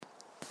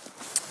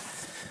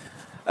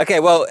Okay,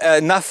 well,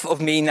 enough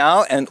of me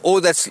now, and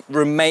all that's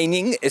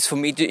remaining is for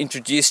me to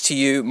introduce to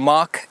you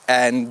Mark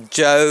and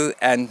Joe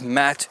and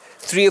Matt,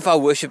 three of our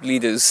worship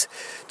leaders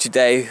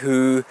today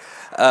who,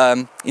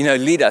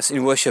 lead us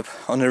in worship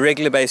on a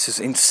regular basis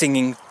in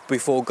singing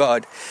before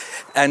God.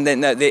 And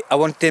then I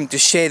want them to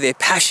share their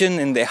passion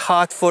and their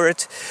heart for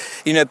it,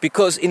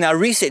 because in our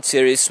Reset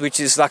series, which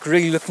is like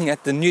really looking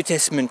at the New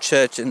Testament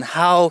church and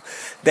how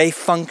they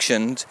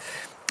functioned,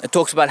 it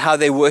talks about how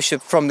they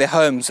worship from their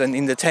homes and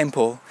in the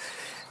temple.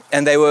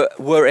 And they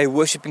were a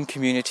worshiping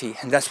community,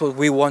 and that's what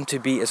we want to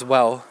be as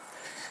well.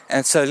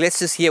 And so let's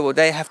just hear what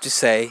they have to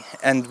say,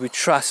 and we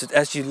trust that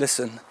as you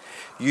listen,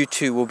 you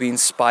too will be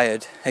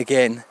inspired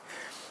again,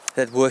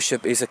 that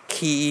worship is a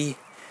key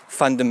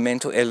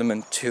fundamental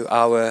element to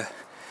our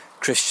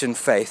Christian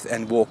faith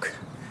and walk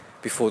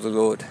before the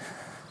Lord.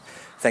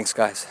 Thanks,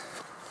 guys.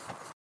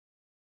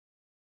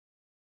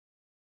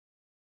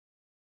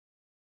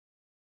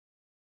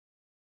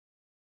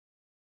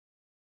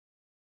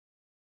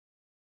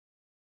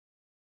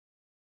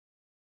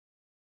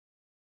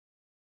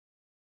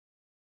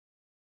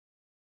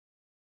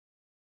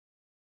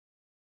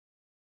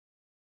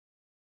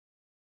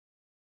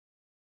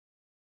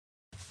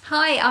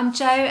 Hi, I'm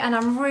Jo, and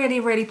I'm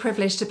really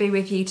privileged to be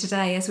with you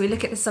today as we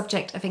look at the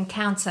subject of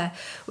encounter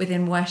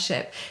within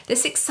worship.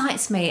 This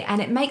excites me,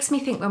 and it makes me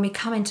think when we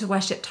come into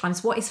worship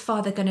times, what is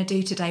Father going to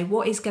do today?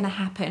 What is going to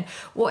happen?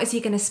 What is he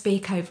going to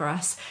speak over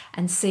us?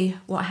 And see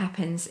what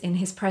happens in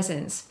his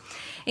presence.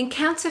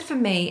 Encounter for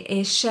me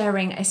is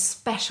sharing a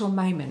special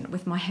moment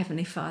with my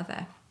Heavenly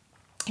Father.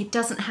 It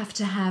doesn't have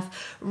to have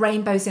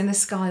rainbows in the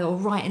sky or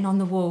writing on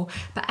the wall,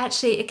 but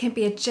actually it can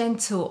be a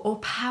gentle or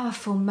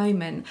powerful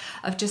moment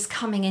of just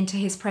coming into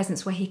his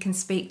presence where he can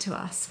speak to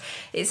us.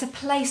 It's a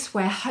place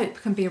where hope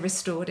can be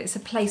restored. It's a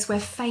place where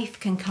faith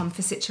can come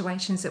for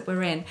situations that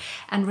we're in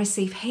and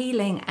receive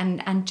healing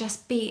and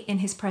just be in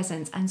his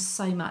presence, and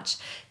so much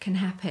can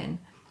happen.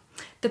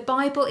 The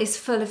Bible is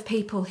full of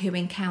people who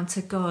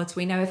encounter God.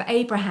 We know of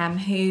Abraham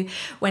who,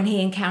 when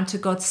he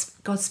encountered God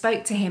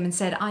spoke to him and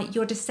said,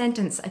 your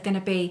descendants are going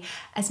to be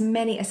as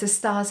many as the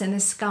stars in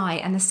the sky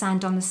and the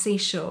sand on the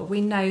seashore.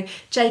 We know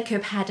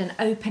Jacob had an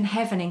open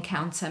heaven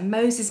encounter.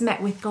 Moses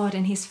met with God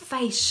and his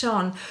face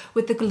shone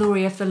with the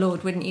glory of the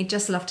Lord. Wouldn't you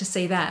just love to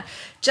see that?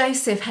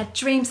 Joseph had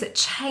dreams that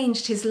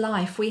changed his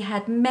life. We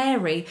had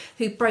Mary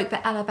who broke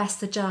the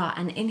alabaster jar,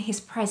 and in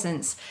his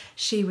presence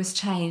she was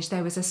changed.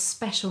 There was a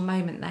special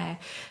moment there.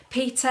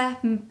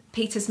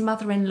 Peter's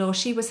mother-in-law,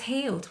 she was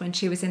healed when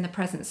she was in the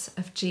presence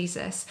of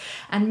Jesus.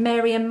 And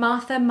Mary and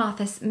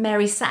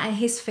Mary sat at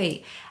his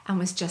feet and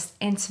was just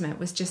intimate,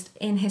 was just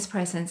in his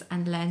presence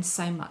and learned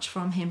so much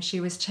from him. She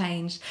was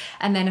changed.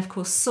 And then, of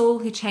course, Saul,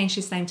 who changed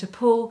his name to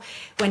Paul,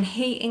 when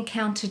he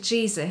encountered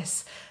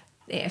Jesus,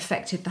 it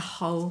affected the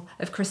whole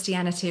of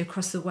Christianity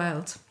across the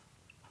world.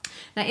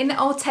 Now, in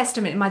the Old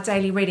Testament, in my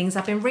daily readings,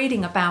 I've been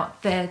reading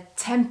about the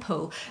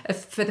temple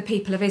for the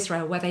people of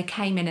Israel, where they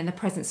came in and the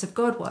presence of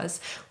God was,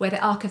 where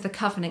the Ark of the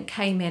Covenant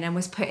came in and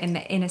was put in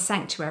the inner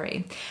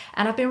sanctuary.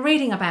 And I've been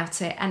reading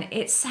about it, and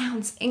it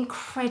sounds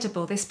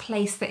incredible. This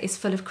place that is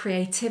full of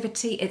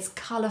creativity, it's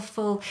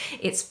colourful,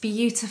 it's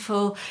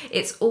beautiful,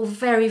 it's all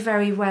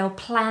very well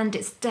planned,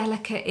 it's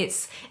delicate,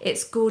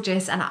 it's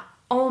gorgeous. And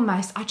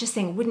I just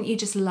think, wouldn't you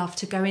just love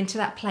to go into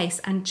that place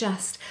and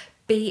just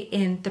be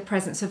in the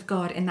presence of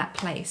God in that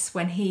place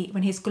when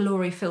his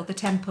glory filled the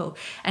temple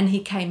and he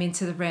came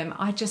into the room?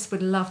 I just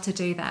would love to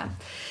do that.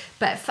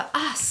 But for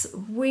us,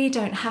 we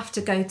don't have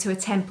to go to a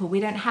temple. We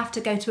don't have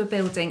to go to a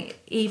building,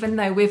 even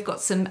though we've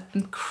got some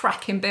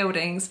cracking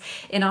buildings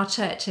in our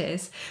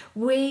churches.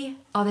 We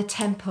are the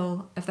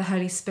temple of the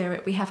Holy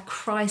Spirit. We have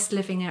Christ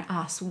living in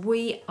us.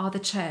 We are the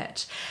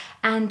church.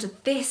 And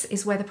this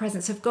is where the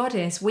presence of God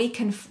is. We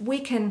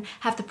can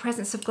have the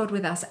presence of God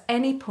with us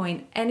any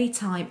point, any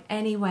time,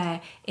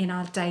 anywhere in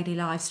our daily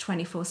lives,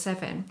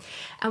 24/7.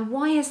 And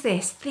why is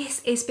this?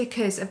 This is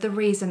because of the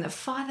reason that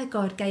Father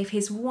God gave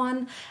his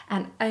one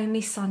and only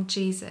Son,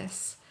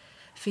 Jesus,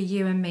 for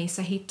you and me.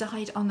 So he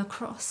died on the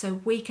cross so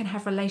we can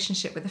have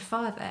relationship with the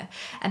Father.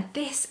 And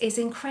this is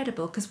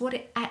incredible, because what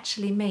it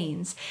actually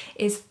means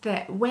is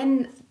that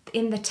when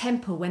in the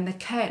temple, when the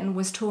curtain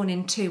was torn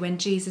in two when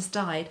Jesus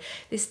died,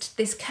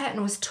 this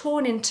curtain was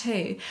torn in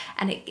two,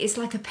 and it's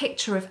like a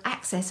picture of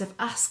access, of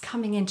us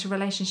coming into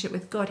relationship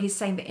with God. He's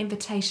saying the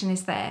invitation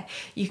is there.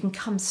 You can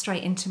come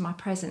straight into my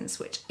presence,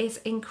 which is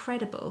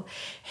incredible.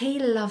 He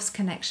loves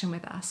connection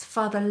with us.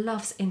 Father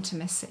loves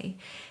intimacy.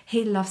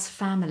 He loves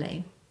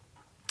family.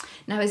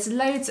 Now, there's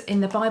loads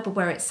in the Bible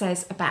where it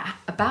says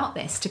about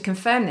this, to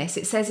confirm this.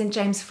 It says in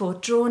James 4,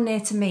 draw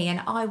near to me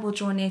and I will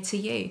draw near to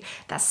you.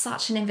 That's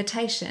such an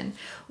invitation.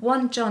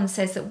 1 John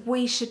says that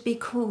we should be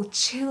called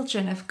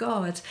children of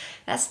God.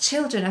 That's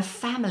children of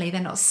family.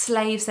 They're not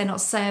slaves, they're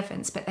not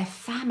servants, but they're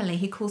family.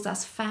 He calls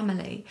us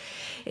family.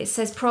 It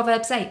says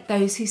Proverbs 8,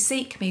 those who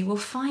seek me will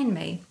find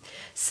me.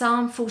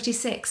 Psalm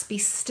 46, be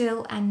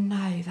still and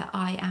know that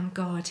I am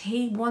God.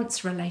 He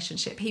wants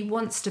relationship. He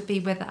wants to be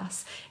with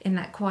us in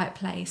that quiet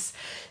place.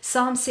 presence.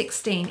 Psalm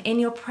 16, in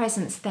your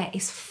presence there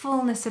is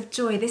fullness of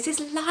joy. This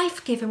is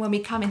life-giving when we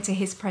come into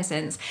his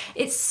presence.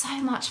 It's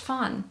so much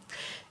fun.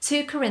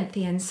 2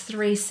 Corinthians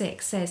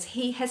 3:6 says,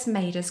 he has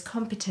made us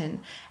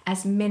competent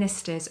as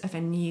ministers of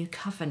a new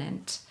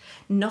covenant,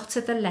 not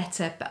of the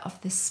letter, but of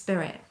the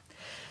Spirit.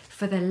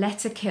 For the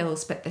letter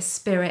kills, but the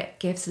Spirit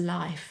gives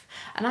life.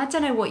 And I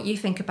don't know what you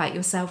think about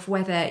yourself,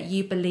 whether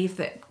you believe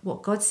that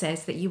what God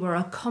says, that you are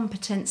a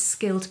competent,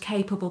 skilled,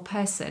 capable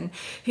person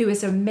who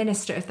is a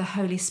minister of the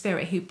Holy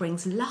Spirit who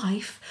brings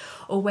life,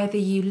 or whether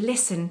you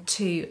listen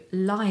to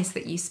lies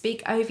that you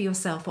speak over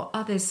yourself or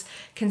others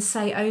can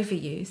say over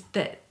you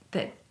that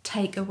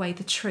take away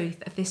the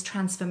truth of this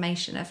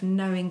transformation of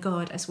knowing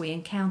God as we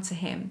encounter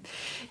him.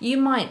 You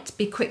might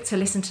be quick to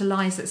listen to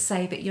lies that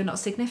say that you're not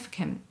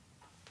significant,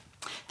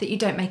 that you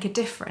don't make a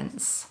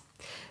difference,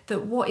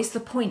 that what is the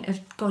point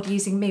of God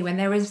using me when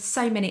there are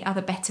so many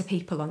other better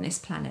people on this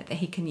planet that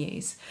he can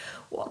use?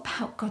 What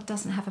about God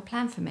doesn't have a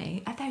plan for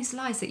me? Are those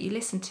lies that you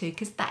listen to?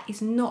 Because that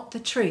is not the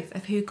truth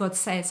of who God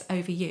says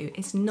over you.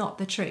 It's not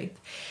the truth.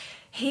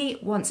 He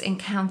wants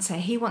encounter.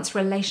 He wants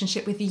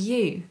relationship with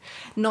you,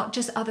 not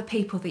just other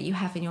people that you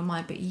have in your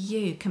mind, but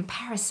you.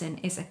 Comparison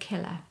is a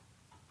killer.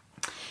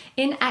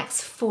 In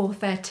Acts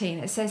 4:13,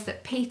 it says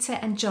that Peter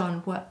and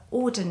John were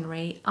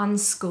ordinary,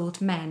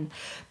 unschooled men.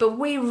 But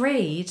we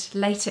read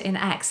later in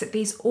Acts that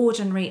these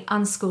ordinary,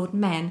 unschooled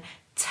men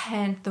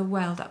turned the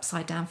world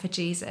upside down for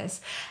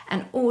Jesus.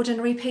 And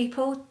ordinary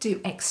people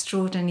do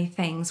extraordinary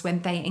things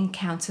when they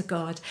encounter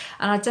God.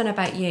 And I don't know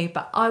about you,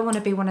 but I want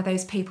to be one of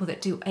those people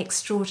that do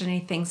extraordinary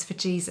things for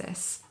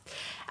Jesus.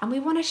 And we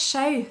want to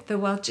show the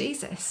world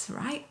Jesus,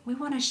 right? We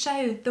want to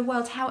show the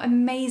world how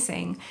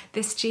amazing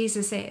this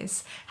Jesus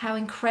is, how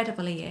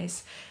incredible he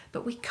is.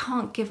 But we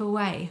can't give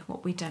away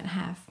what we don't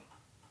have.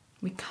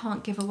 We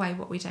can't give away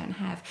what we don't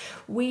have.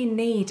 We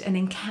need an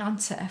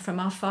encounter from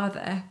our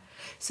Father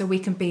so we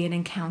can be an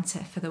encounter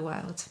for the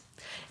world.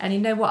 And you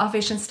know what our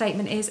vision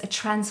statement is? A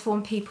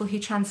transformed people who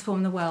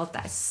transform the world.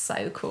 That's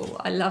so cool.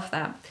 I love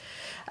that.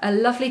 A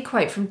lovely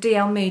quote from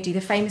D.L. Moody,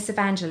 the famous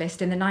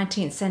evangelist in the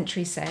 19th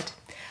century, said,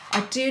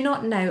 I do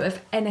not know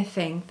of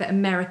anything that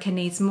America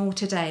needs more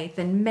today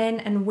than men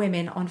and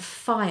women on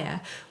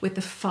fire with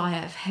the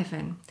fire of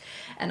heaven.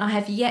 And I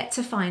have yet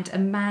to find a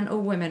man or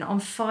woman on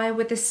fire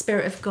with the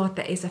Spirit of God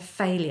that is a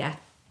failure.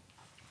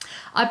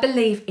 I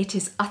believe it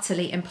is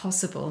utterly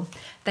impossible.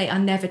 They are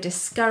never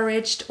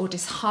discouraged or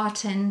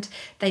disheartened.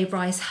 They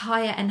rise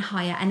higher and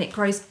higher, and it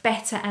grows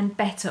better and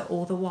better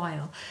all the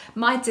while.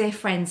 My dear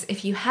friends,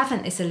 if you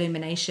haven't this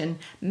illumination,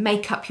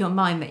 make up your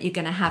mind that you're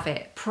going to have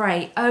it.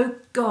 Pray, oh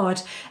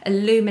God,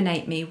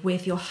 illuminate me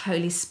with your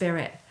Holy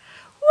Spirit.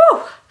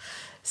 Woo!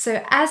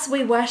 So as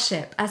we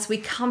worship, as we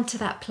come to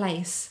that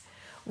place,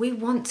 we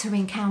want to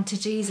encounter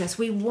Jesus.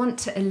 We want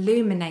to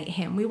illuminate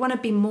him. We want to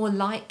be more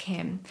like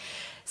him.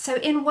 So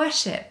in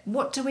worship,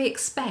 what do we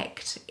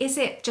expect? Is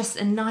it just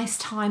a nice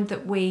time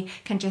that we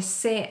can just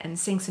sit and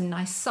sing some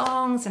nice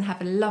songs and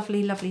have a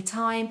lovely, lovely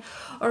time?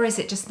 Or is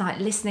it just like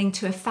listening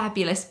to a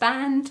fabulous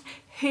band?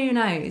 Who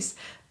knows?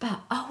 But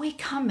are we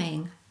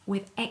coming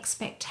with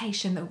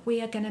expectation that we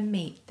are going to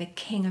meet the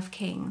King of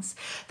Kings,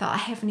 that our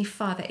Heavenly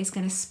Father is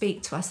going to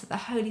speak to us, that the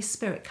Holy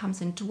Spirit comes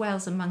and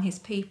dwells among his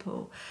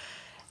people?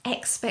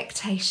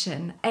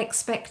 Expectation,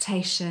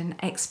 expectation,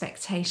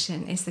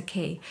 expectation is the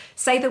key.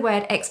 Say the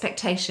word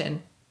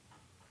expectation.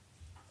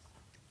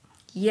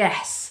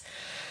 Yes.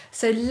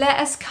 So let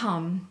us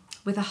come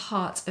with a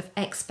heart of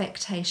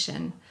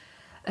expectation,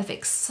 of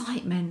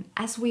excitement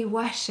as we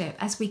worship,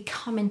 as we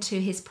come into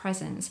his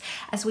presence,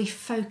 as we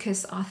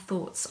focus our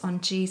thoughts on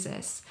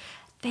Jesus.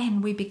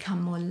 Then we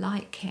become more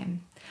like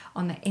him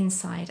on the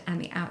inside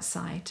and the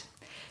outside.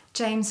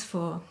 James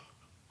 4,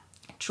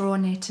 draw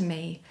near to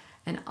me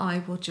and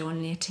I will draw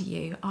near to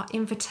you. Our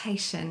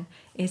invitation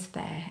is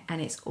there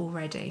and it's all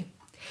ready.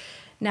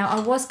 Now,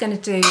 I was going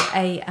to do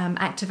a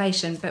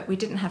activation, but we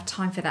didn't have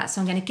time for that, so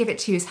I'm going to give it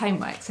to you as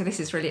homework. So this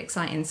is really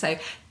exciting. So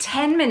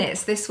 10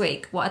 minutes this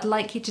week, what I'd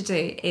like you to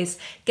do is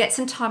get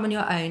some time on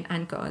your own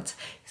and God.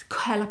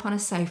 Curl up on a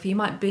sofa. You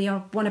might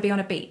want to be on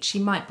a beach.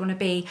 You might want to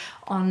be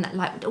on,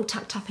 like, all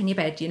tucked up in your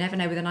bed. You never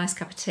know, with a nice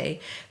cup of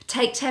tea.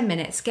 Take 10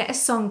 minutes, get a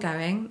song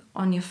going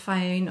on your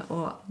phone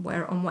or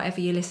on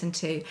whatever you listen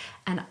to,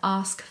 and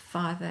ask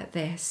Father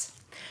this.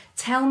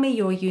 Tell me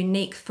your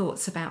unique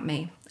thoughts about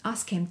me.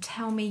 Ask him,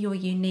 tell me your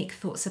unique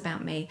thoughts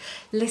about me.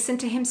 Listen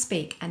to him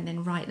speak and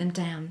then write them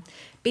down.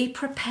 Be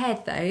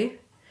prepared though.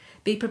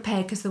 Be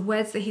prepared, because the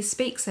words that he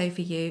speaks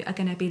over you are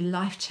going to be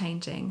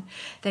life-changing.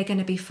 They're going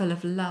to be full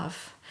of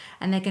love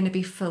and they're going to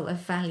be full of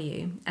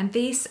value. And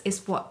this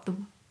is what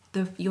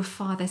your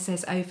Father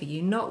says over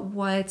you, not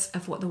words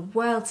of what the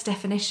world's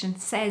definition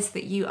says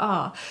that you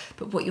are,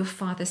 but what your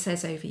Father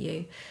says over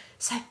you.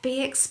 So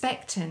be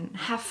expectant,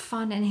 have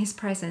fun in his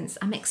presence.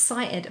 I'm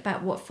excited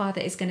about what Father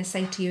is going to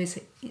say to you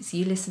as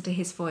you listen to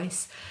his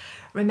voice.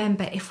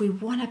 Remember, if we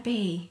want to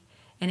be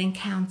an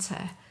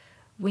encounter,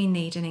 we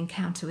need an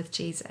encounter with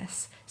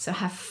Jesus. So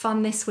have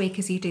fun this week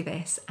as you do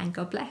this, and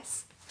God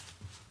bless.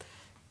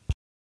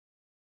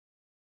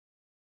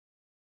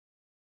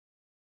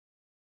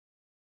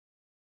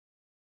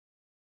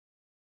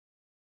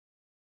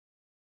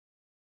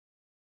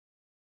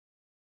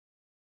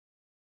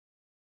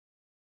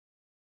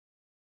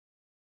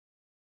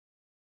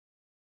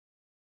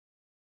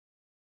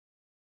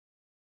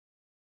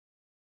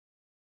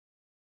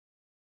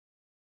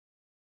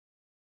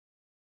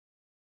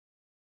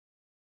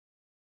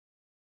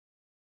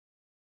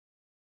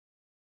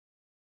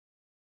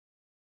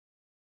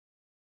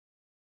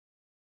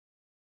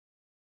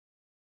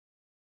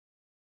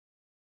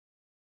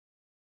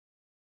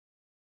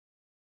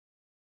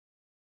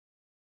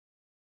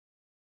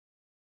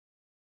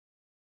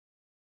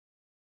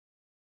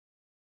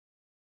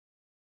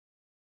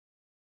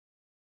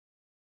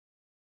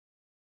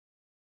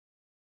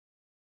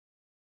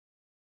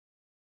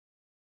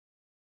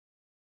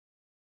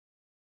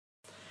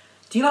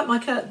 Do you like my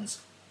curtains?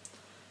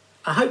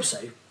 I hope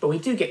so, but we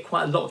do get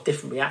quite a lot of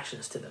different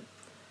reactions to them.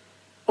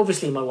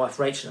 Obviously my wife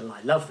Rachel and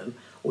I love them,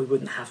 or we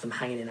wouldn't have them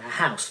hanging in our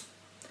house.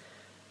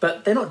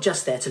 But they're not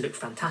just there to look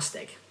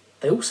fantastic,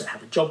 they also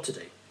have a job to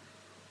do.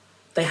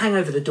 They hang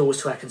over the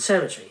doors to our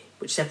conservatory,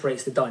 which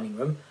separates the dining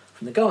room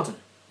from the garden.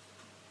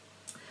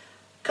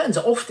 Curtains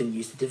are often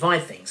used to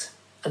divide things,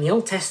 and the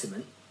Old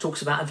Testament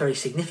talks about a very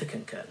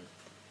significant curtain.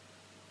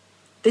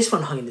 This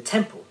one hung in the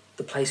temple,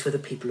 the place where the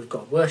people of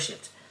God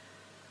worshipped.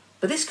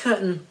 But this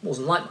curtain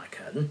wasn't like my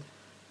curtain.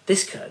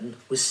 This curtain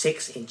was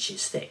 6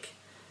 inches thick.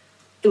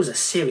 It was a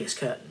serious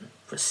curtain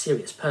for a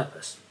serious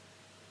purpose.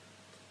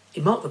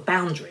 It marked the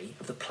boundary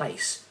of the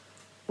place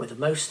where the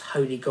most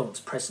holy God's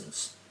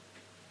presence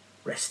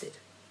rested.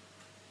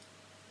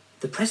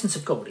 The presence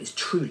of God is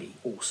truly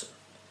awesome.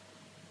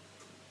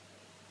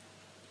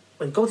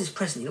 When God is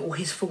present in all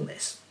his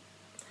fullness,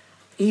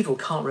 evil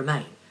can't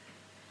remain,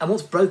 and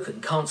what's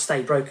broken can't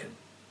stay broken.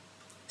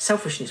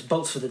 Selfishness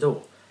bolts for the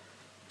door.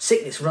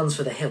 Sickness runs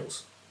for the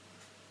hills.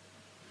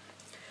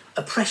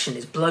 Oppression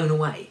is blown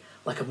away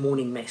like a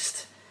morning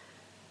mist,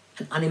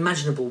 and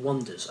unimaginable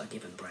wonders are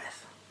given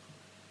breath.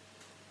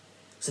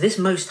 So this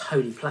most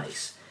holy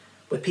place,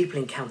 where people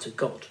encountered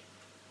God,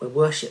 where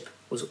worship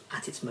was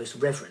at its most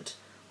reverent,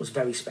 was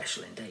very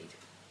special indeed.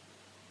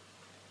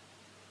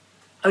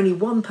 Only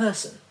one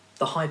person,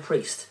 the high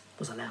priest,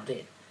 was allowed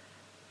in,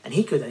 and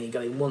he could only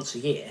go in once a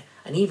year,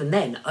 and even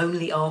then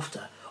only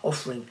after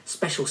offering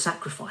special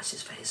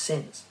sacrifices for his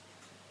sins.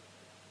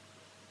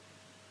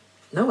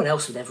 No one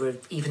else would ever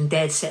have even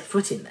dared set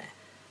foot in there.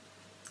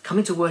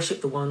 Coming to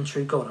worship the one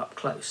true God up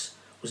close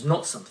was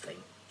not something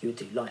you would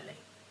do lightly.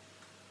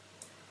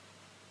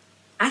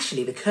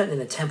 Actually, the curtain in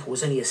the temple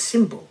was only a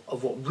symbol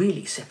of what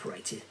really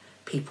separated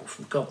people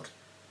from God.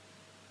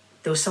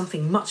 There was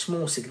something much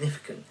more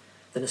significant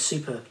than a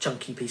super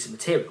chunky piece of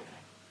material.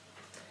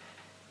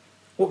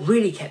 What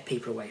really kept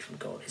people away from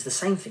God is the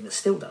same thing that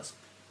still does.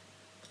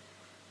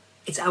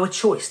 It's our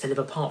choice to live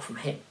apart from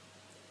him,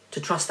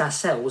 to trust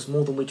ourselves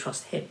more than we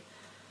trust him,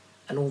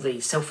 and all the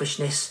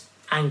selfishness,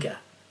 anger,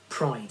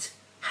 pride,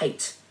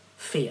 hate,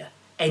 fear,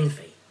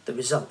 envy that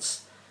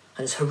results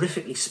and has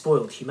horrifically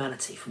spoiled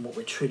humanity from what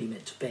we're truly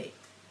meant to be.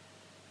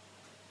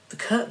 The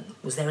curtain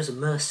was there as a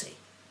mercy.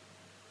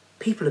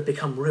 People had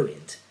become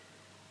ruined,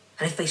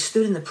 and if they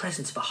stood in the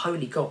presence of a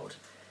holy God,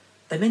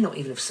 they may not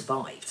even have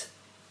survived.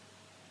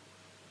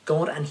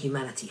 God and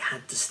humanity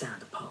had to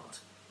stand apart.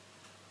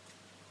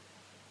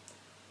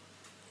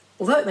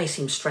 Although it may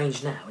seem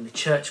strange now in a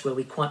church where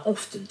we quite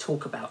often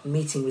talk about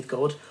meeting with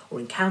God or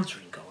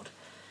encountering God,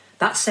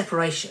 that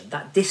separation,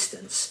 that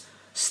distance,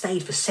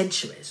 stayed for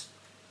centuries.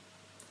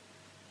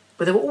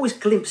 But there were always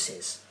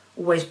glimpses,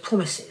 always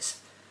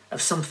promises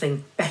of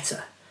something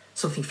better,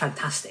 something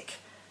fantastic,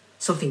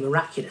 something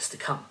miraculous to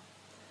come.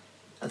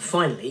 And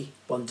finally,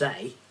 one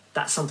day,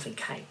 that something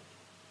came.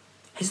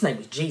 His name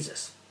was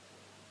Jesus.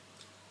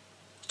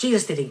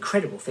 Jesus did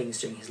incredible things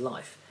during his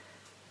life,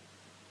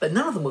 but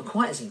none of them were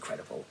quite as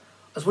incredible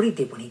as what he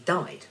did when he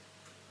died.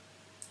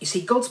 You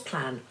see, God's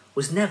plan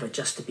was never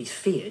just to be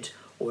feared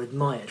or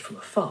admired from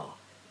afar.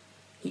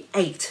 He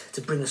ached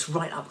to bring us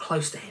right up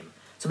close to him,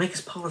 to make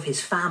us part of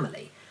his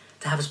family,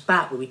 to have us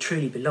back where we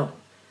truly belong.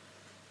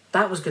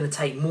 That was going to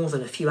take more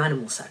than a few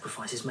animal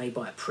sacrifices made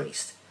by a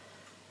priest.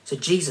 So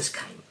Jesus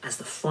came as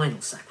the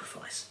final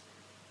sacrifice.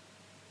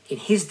 In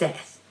his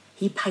death,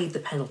 he paid the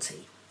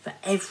penalty for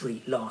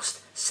every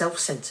last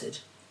self-centered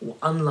or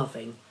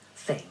unloving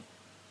thing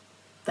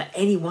that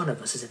any one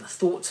of us has ever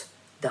thought,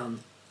 done,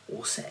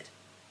 or said.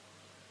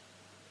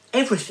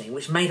 Everything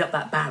which made up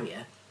that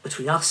barrier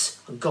between us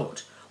and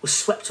God was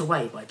swept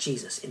away by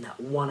Jesus in that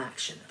one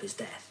action of his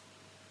death.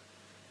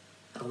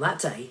 And on that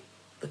day,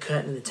 the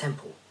curtain in the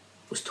temple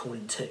was torn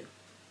in two,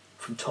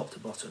 from top to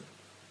bottom.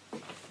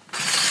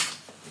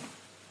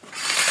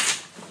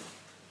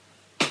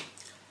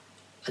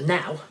 And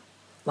now,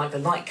 like the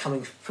light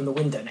coming from the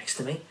window next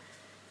to me,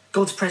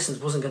 God's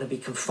presence wasn't going to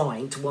be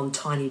confined to one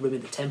tiny room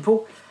in the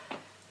temple.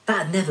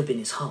 That had never been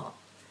his heart.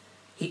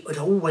 He had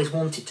always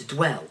wanted to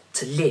dwell,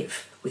 to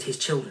live with his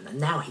children, and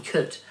now he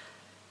could.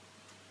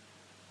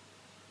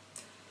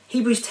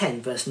 Hebrews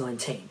 10 verse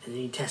 19 in the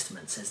New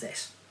Testament says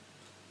this: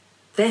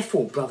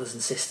 "Therefore, brothers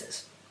and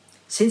sisters,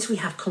 since we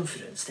have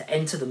confidence to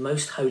enter the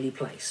most holy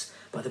place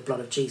by the blood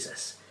of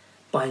Jesus,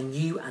 by a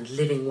new and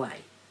living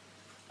way,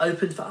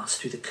 opened for us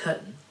through the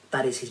curtain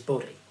that is his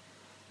body,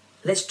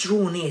 let's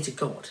draw near to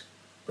God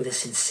with a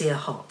sincere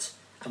heart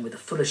and with the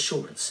full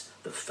assurance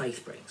that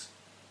faith brings."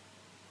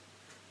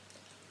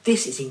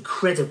 This is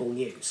incredible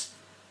news.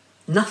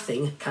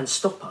 Nothing can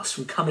stop us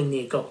from coming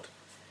near God.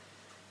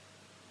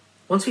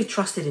 Once we've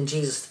trusted in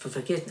Jesus for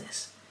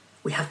forgiveness,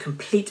 we have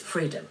complete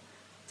freedom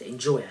to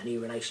enjoy our new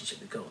relationship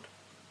with God.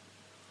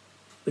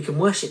 We can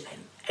worship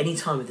him any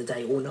time of the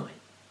day or night.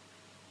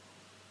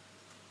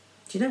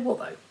 Do you know what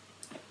though?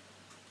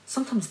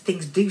 Sometimes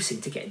things do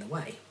seem to get in the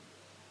way.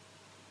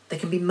 There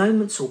can be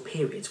moments or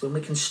periods when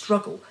we can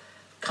struggle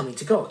coming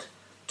to God,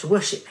 to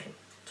worship him,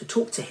 to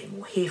talk to him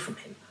or hear from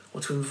him, or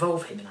to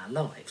involve him in our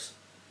lives.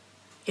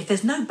 If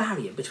there's no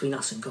barrier between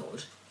us and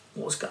God,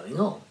 what's going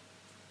on?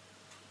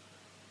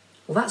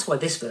 Well, that's why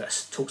this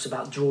verse talks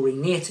about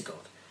drawing near to God.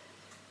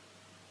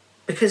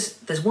 Because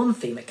there's one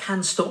thing that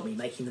can stop me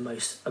making the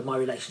most of my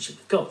relationship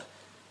with God.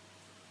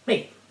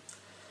 Me.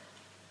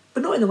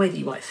 But not in the way that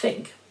you might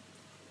think.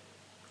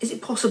 Is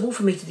it possible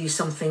for me to do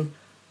something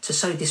to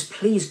so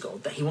displease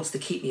God that he wants to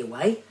keep me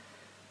away?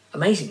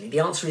 Amazingly, the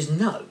answer is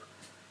no.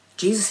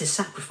 Jesus'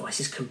 sacrifice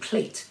is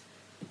complete.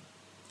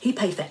 He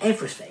paid for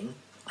everything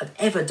I've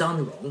ever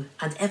done wrong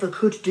and ever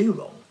could do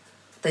wrong.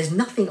 There's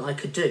nothing I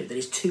could do that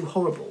is too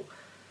horrible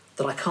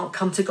that I can't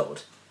come to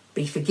God,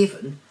 be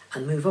forgiven,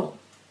 and move on.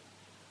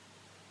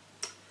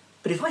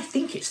 But if I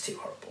think it's too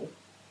horrible,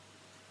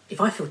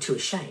 if I feel too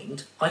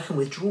ashamed, I can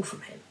withdraw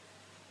from him,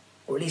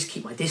 or at least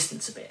keep my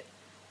distance a bit.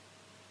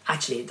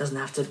 Actually, it doesn't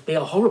have to be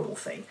a horrible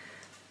thing.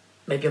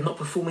 Maybe I'm not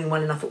performing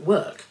well enough at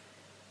work.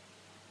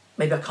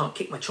 Maybe I can't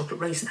kick my chocolate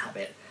raisin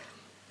habit.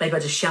 Maybe I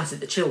just shout at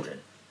the children,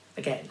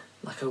 again,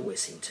 like I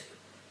always seem to.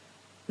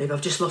 Maybe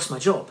I've just lost my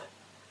job,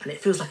 and it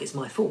feels like it's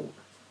my fault.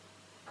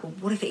 Well,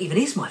 what if it even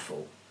is my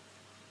fault?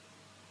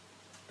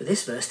 But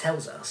this verse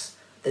tells us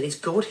that it's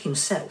God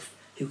himself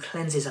who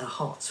cleanses our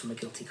hearts from a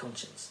guilty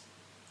conscience.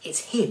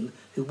 It's him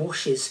who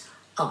washes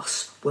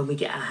us when we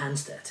get our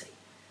hands dirty.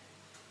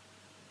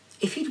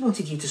 If he'd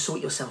wanted you to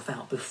sort yourself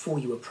out before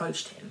you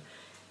approached him,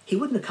 he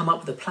wouldn't have come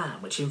up with a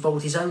plan which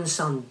involved his own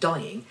son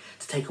dying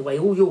to take away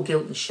all your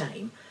guilt and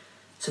shame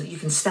so that you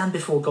can stand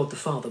before God the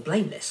Father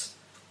blameless.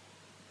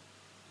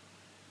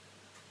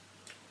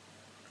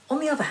 On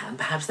the other hand,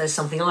 perhaps there's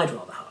something I'd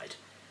rather hide.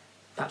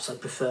 Perhaps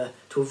I'd prefer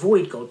to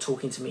avoid God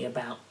talking to me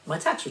about my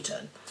tax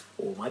return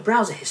or my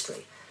browser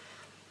history.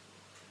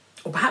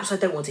 Or perhaps I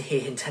don't want to hear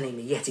him telling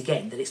me yet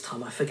again that it's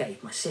time I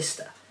forgave my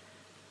sister.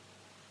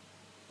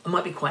 I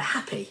might be quite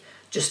happy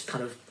just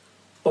kind of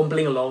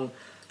bumbling along,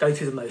 going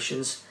through the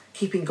motions,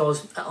 keeping God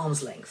at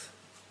arm's length.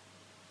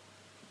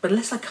 But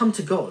unless I come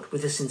to God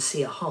with a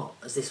sincere heart,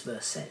 as this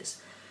verse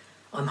says,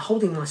 I'm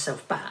holding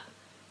myself back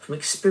from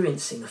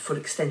experiencing the full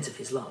extent of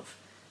his love.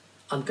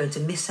 I'm going to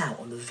miss out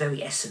on the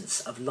very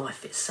essence of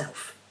life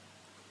itself.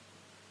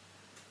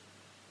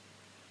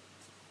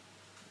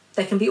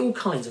 There can be all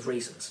kinds of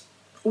reasons,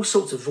 all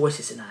sorts of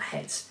voices in our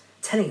heads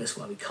telling us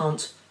why we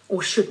can't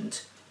or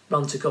shouldn't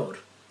run to God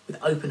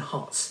with open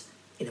hearts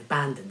in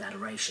abandoned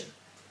adoration.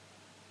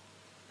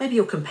 Maybe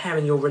you're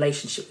comparing your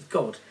relationship with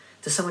God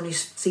to someone who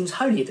seems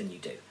holier than you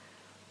do.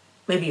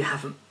 Maybe you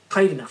haven't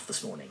prayed enough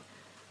this morning.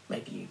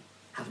 Maybe you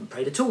haven't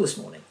prayed at all this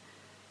morning,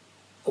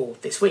 or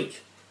this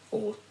week,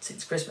 or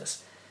since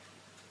Christmas.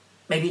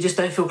 Maybe you just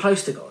don't feel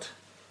close to God.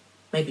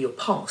 Maybe your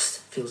past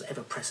feels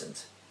ever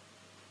present.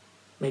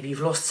 Maybe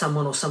you've lost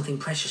someone or something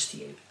precious to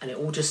you and it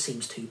all just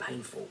seems too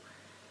painful.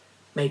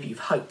 Maybe you've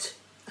hoped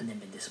and then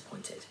been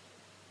disappointed.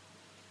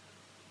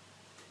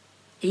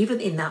 Even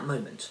in that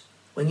moment,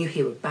 when you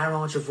hear a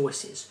barrage of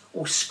voices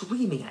all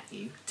screaming at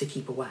you to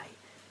keep away,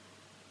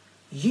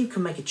 you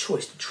can make a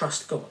choice to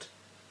trust God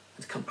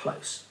and to come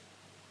close.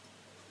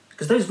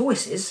 Because those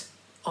voices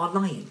are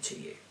lying to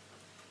you.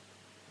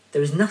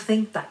 There is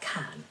nothing that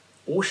can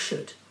or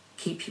should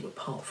keep you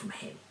apart from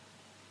him.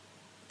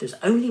 There's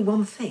only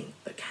one thing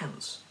that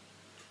counts.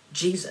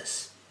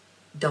 Jesus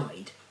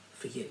died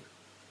for you.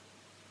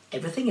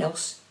 Everything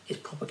else is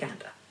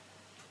propaganda.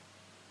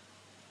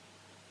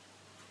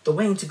 The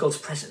way into God's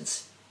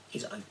presence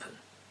is open.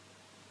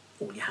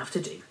 All you have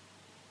to do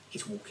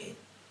is walk in.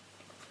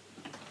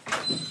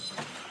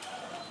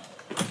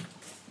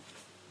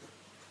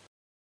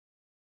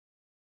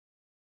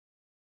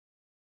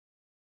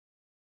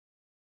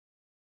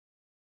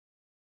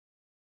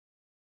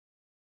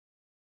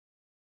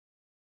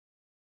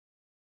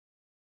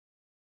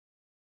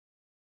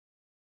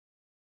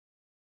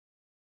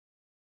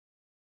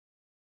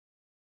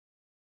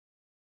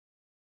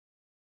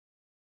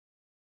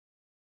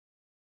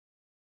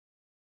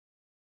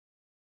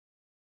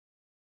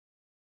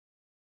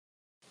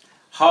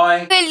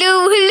 Hi.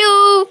 Hello,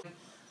 hello.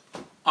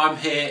 I'm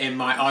here in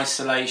my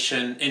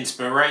isolation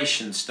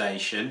inspiration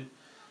station.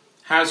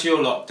 How's your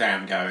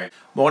lockdown going?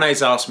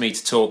 Mornay's asked me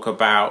to talk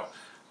about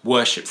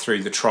worship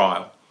through the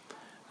trial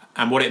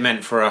and what it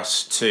meant for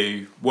us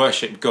to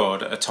worship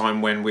God at a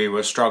time when we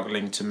were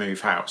struggling to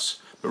move house.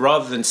 But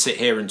rather than sit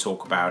here and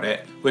talk about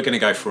it, we're going to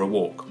go for a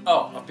walk.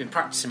 Oh, I've been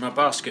practicing my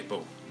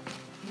basketball.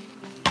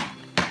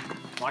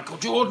 Michael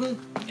Jordan,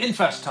 in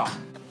first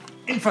time.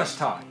 In first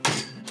time.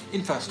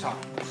 In first time.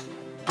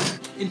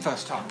 In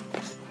first time.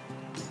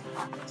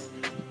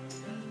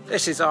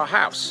 This is our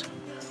house.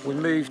 We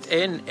moved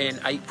in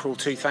April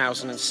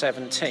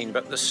 2017,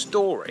 but the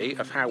story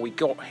of how we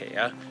got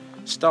here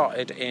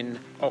started in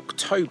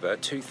October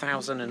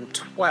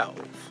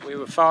 2012. We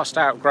were fast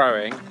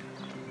outgrowing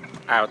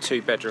our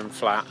 2-bedroom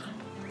flat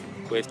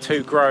with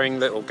 2 growing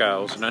little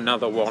girls and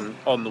another one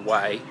on the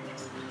way.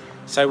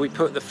 So we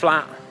put the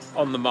flat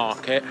on the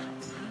market.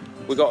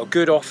 We got a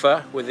good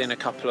offer within a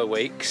couple of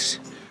weeks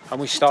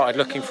and we started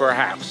looking for a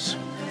house.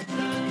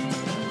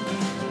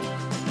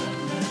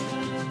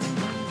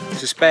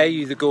 To spare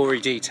you the gory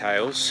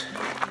details,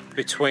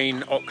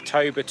 between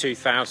October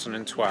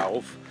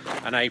 2012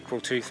 and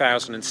April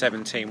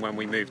 2017, when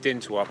we moved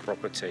into our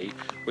property,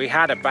 we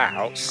had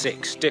about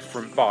 6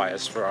 different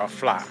buyers for our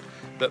flat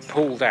that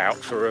pulled out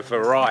for a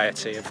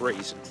variety of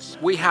reasons.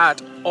 We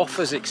had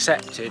offers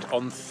accepted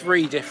on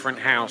 3 different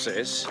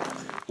houses.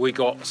 We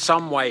got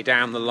some way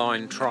down the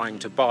line trying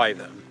to buy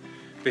them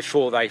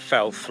before they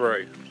fell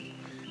through.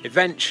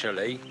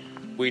 Eventually,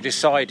 we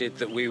decided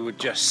that we would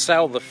just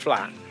sell the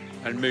flat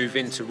and move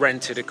into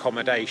rented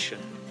accommodation.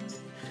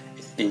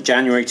 In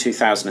January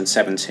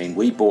 2017,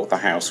 we bought the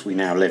house we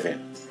now live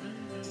in.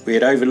 We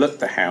had overlooked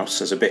the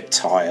house as a bit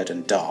tired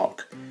and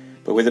dark,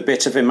 but with a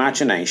bit of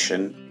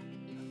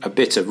imagination, a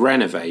bit of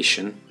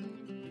renovation,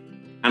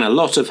 and a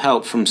lot of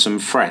help from some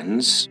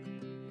friends,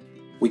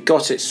 we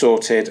got it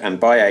sorted,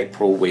 and by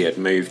April we had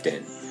moved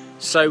in.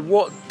 So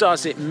what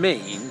does it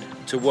mean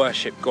to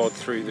worship God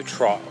through the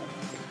trial?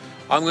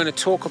 I'm going to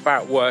talk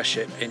about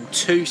worship in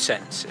 2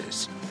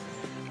 senses.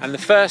 And the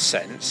first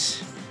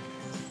sense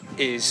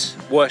is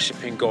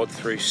worshipping God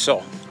through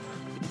song.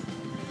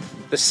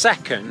 The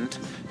second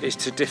is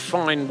to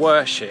define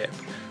worship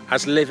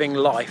as living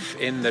life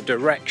in the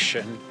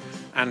direction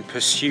and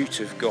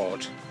pursuit of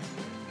God,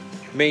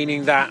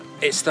 meaning that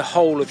it's the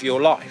whole of your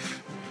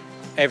life.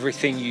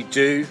 Everything you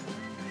do,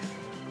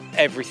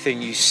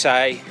 everything you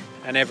say,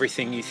 and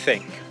everything you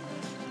think.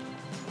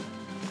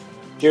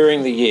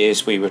 During the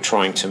years we were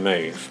trying to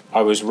move,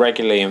 I was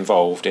regularly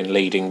involved in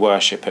leading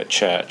worship at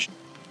church.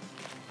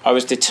 I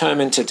was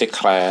determined to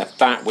declare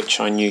that which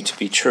I knew to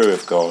be true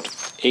of God,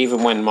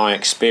 even when my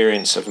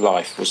experience of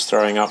life was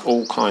throwing up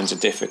all kinds of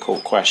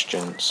difficult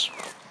questions.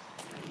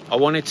 I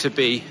wanted to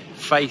be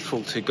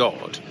faithful to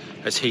God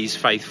as He's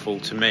faithful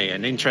to me.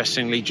 And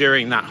interestingly,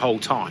 during that whole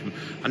time,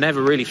 I never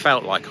really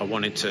felt like I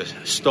wanted to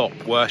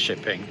stop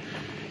worshipping.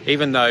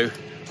 Even though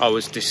I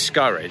was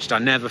discouraged, I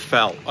never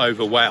felt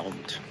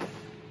overwhelmed.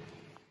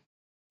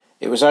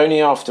 It was only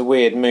after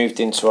we had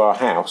moved into our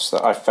house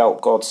that I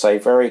felt God say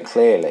very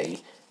clearly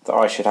that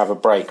I should have a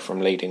break from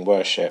leading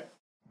worship.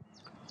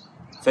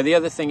 So the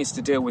other thing is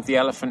to deal with the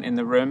elephant in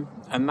the room,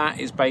 and that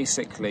is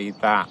basically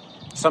that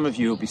some of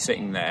you will be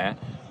sitting there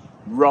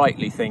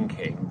rightly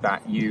thinking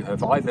that you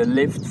have either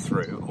lived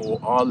through or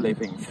are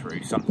living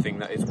through something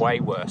that is way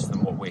worse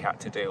than what we had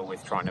to deal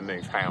with trying to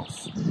move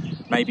house.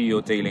 Maybe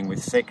you're dealing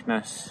with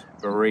sickness,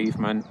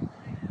 bereavement,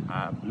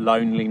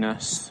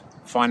 loneliness,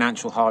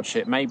 financial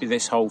hardship. Maybe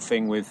this whole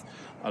thing with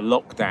a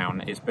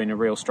lockdown has been a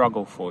real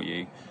struggle for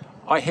you.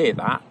 I hear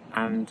that,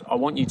 and I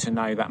want you to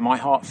know that my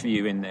heart for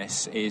you in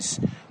this is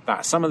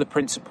that some of the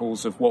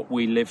principles of what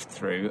we lived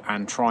through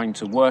and trying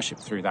to worship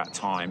through that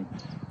time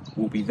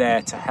will be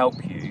there to help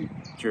you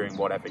during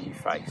whatever you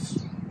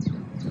face.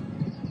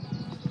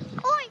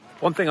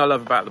 One thing I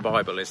love about the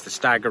Bible is the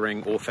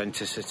staggering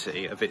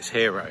authenticity of its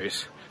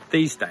heroes.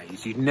 These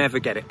days, you'd never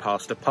get it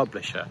past a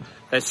publisher.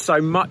 There's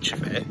so much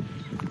of it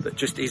that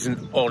just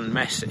isn't on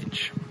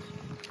message.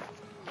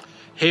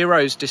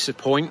 Heroes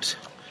disappoint.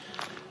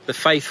 The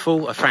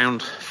faithful are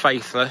found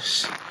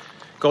faithless.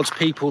 God's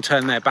people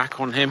turn their back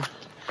on him.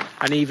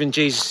 And even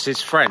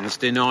Jesus' friends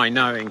deny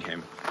knowing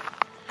him.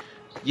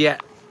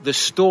 Yet the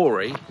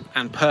story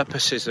and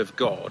purposes of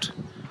God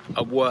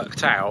are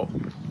worked out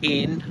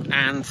in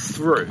and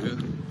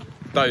through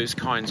those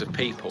kinds of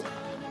people.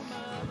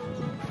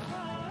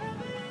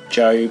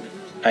 Job,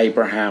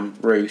 Abraham,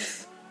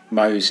 Ruth,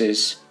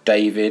 Moses,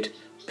 David,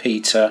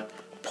 Peter,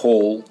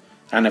 Paul,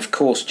 and of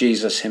course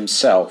Jesus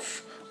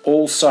himself,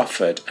 all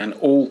suffered and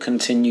all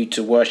continued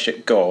to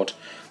worship God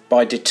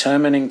by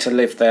determining to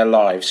live their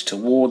lives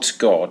towards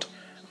God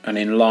and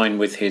in line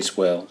with his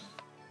will.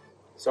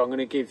 So I'm going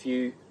to give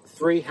you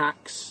 3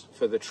 hacks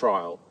for the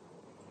trial.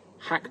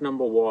 Hack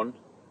number 1,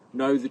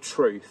 know the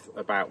truth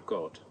about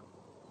God.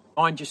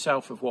 Remind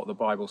yourself of what the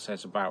Bible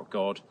says about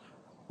God.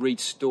 Read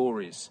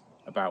stories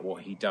about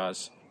what he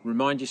does.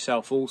 Remind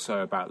yourself also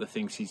about the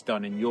things he's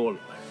done in your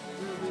life.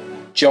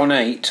 John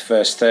 8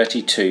 verse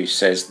 32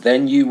 says,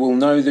 "Then you will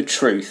know the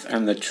truth,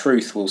 and the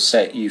truth will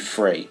set you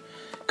free."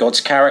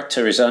 God's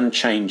character is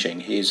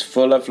unchanging. He is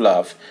full of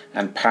love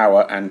and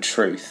power and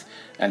truth,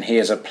 and he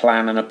has a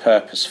plan and a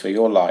purpose for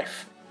your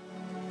life.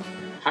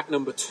 Hack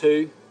number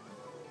 2,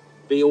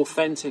 be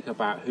authentic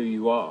about who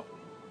you are.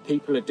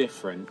 People are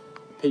different.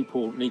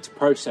 People need to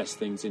process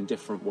things in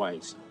different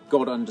ways.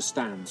 God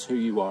understands who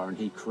you are, and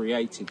he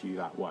created you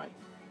that way.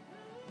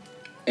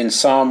 In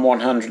Psalm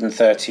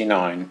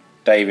 139,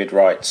 David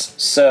writes,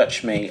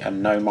 "Search me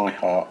and know my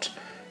heart.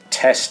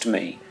 Test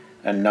me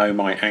and know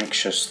my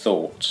anxious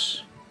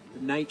thoughts."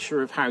 The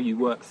nature of how you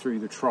work through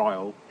the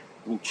trial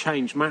will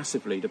change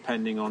massively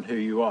depending on who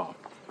you are.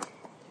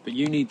 But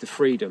you need the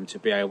freedom to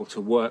be able to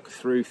work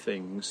through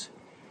things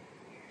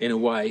in a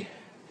way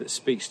that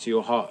speaks to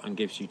your heart and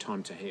gives you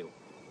time to heal.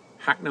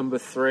 Hack number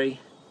 3,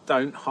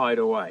 don't hide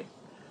away.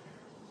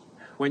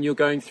 When you're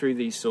going through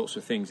these sorts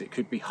of things, it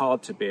could be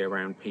hard to be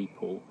around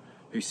people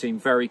who seem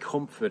very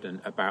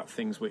confident about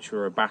things which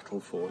are a battle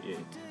for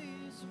you.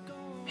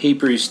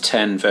 Hebrews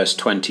 10 verse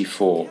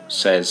 24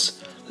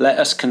 says, let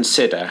us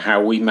consider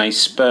how we may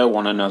spur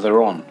one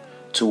another on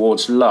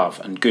towards love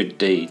and good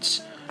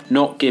deeds,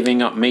 not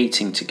giving up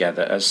meeting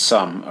together as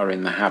some are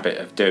in the habit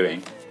of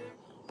doing.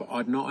 But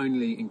I'd not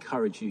only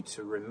encourage you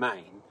to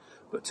remain,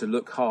 but to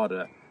look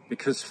harder,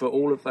 because for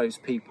all of those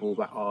people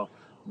that are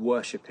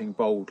worshipping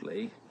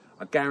boldly,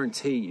 I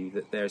guarantee you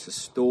that there's a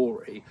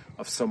story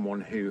of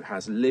someone who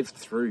has lived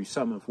through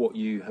some of what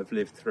you have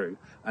lived through,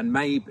 and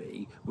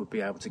maybe would be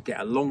able to get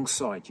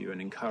alongside you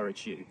and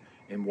encourage you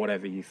in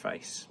whatever you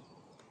face.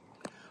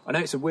 I know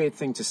it's a weird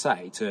thing to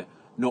say, to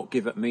not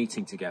give up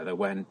meeting together,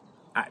 when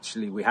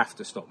actually we have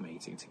to stop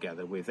meeting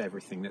together with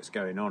everything that's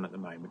going on at the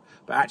moment.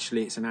 But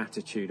actually it's an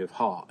attitude of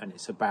heart, and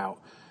it's about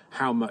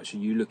how much are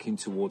you looking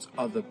towards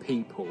other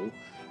people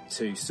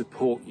to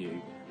support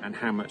you, and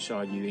how much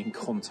are you in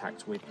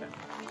contact with them.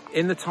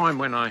 In the time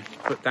when I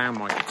put down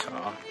my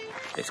guitar,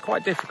 it's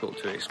quite difficult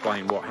to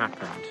explain what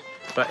happened.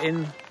 But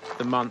in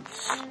the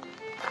months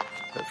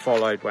that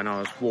followed, when I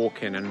was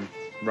walking and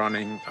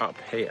running up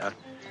here,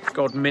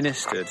 God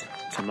ministered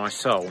to my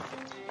soul.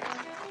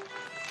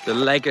 The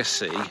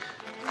legacy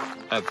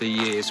of the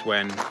years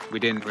when we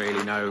didn't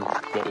really know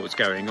what was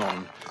going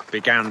on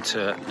began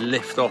to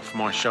lift off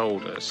my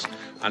shoulders,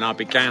 and I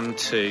began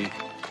to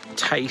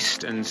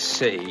taste and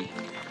see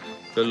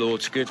the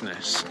Lord's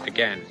goodness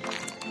again.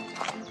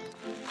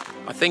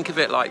 I think of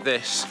it like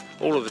this: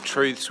 all of the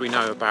truths we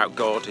know about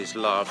God, His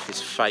love,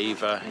 His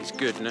favour, His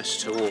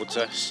goodness towards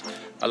us,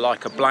 are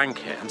like a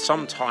blanket, and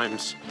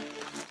sometimes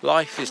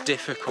life is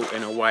difficult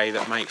in a way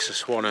that makes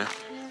us want to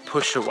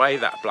push away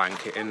that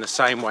blanket, in the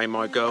same way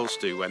my girls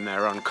do when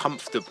they're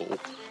uncomfortable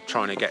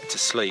trying to get to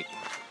sleep.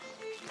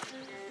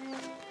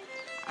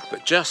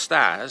 But just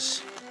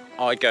as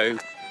I go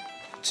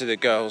to the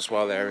girls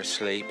while they're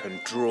asleep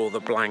and draw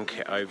the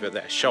blanket over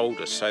their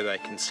shoulders so they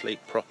can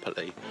sleep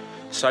properly,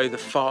 so the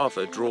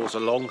Father draws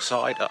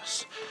alongside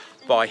us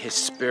by His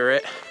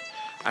Spirit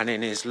and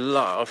in His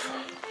love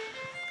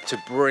to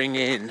bring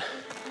in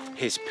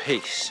His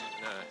peace.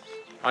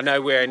 I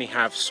know we only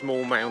have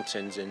small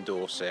mountains in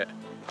Dorset,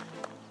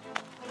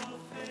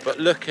 but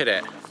look at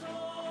it.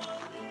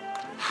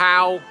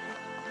 How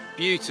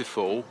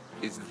beautiful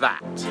is that?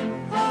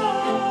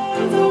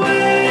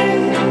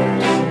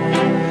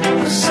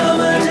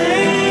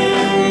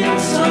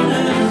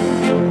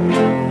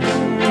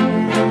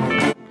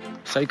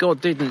 So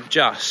God didn't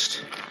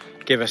just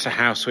give us a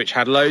house which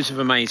had loads of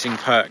amazing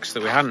perks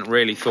that we hadn't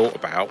really thought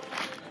about,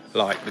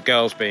 like the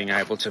girls being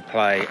able to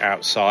play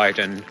outside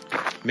and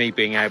me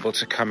being able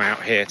to come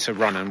out here to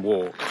run and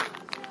walk.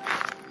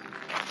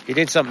 He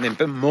did something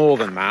but more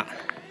than that.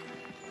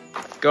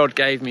 God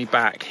gave me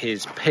back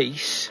His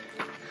peace.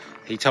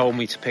 He told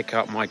me to pick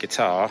up my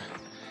guitar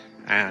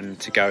and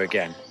to go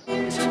again.